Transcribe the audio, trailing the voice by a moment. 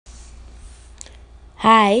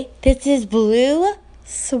Hi, this is Blue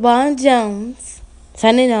Swan Jones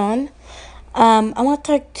signing on. I want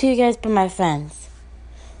to talk to you guys about my friends.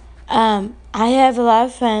 I have a lot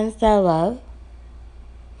of friends that I love.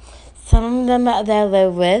 Some of them that I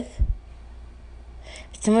live with.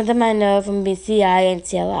 Some of them I know from BCI and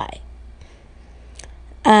CLI.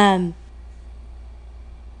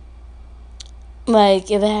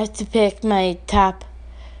 If I have to pick my top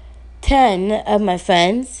 10 of my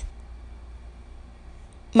friends,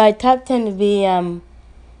 my top 10 would be,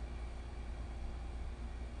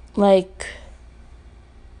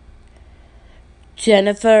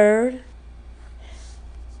 Jennifer,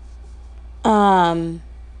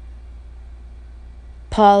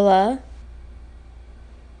 Paula,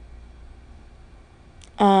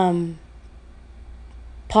 Paul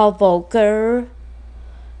Volcker,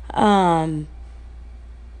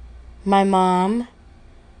 my mom,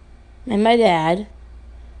 and my dad,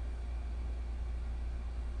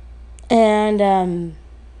 and,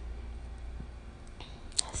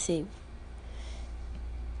 let's see,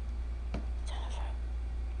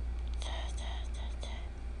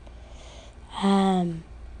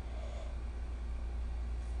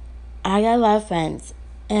 I got a lot of friends,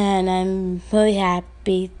 and I'm really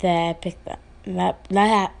happy that I picked them.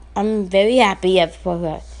 I'm very happy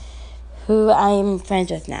for who I'm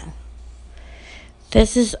friends with now.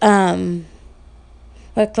 This is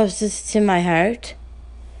what closest to my heart.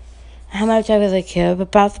 How much I really care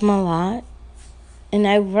about them a lot, and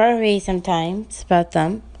I worry sometimes about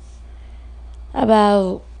them,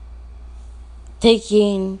 about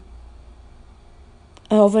taking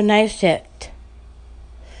an overnight shift,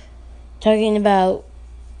 talking about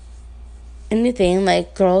anything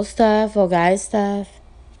like girl stuff or guy stuff,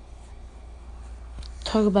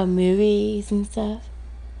 talk about movies and stuff.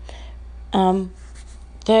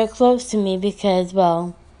 They're close to me because,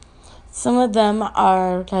 some of them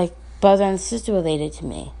are like brother and sister related to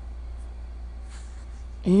me.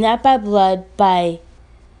 Not by blood, by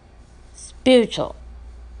spiritual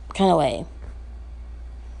kind of way.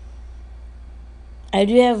 I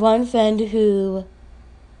do have one friend who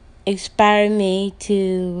inspired me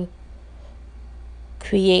to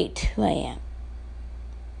create who I am.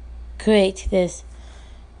 Create this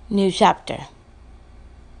new chapter.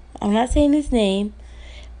 I'm not saying his name,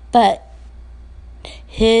 but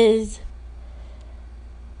his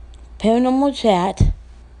paranormal chat,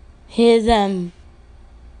 his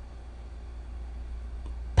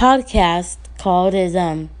podcast called his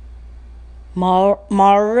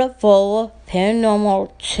Marvel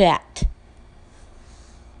Paranormal Chat,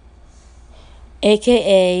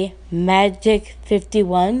 aka Magic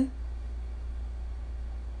 51.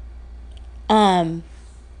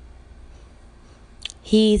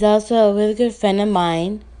 He's also a really good friend of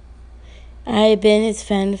mine. I've been his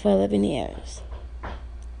friend for 11 years.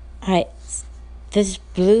 Alright, this is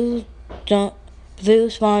Blue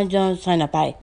Swan Jones sign up. Bye.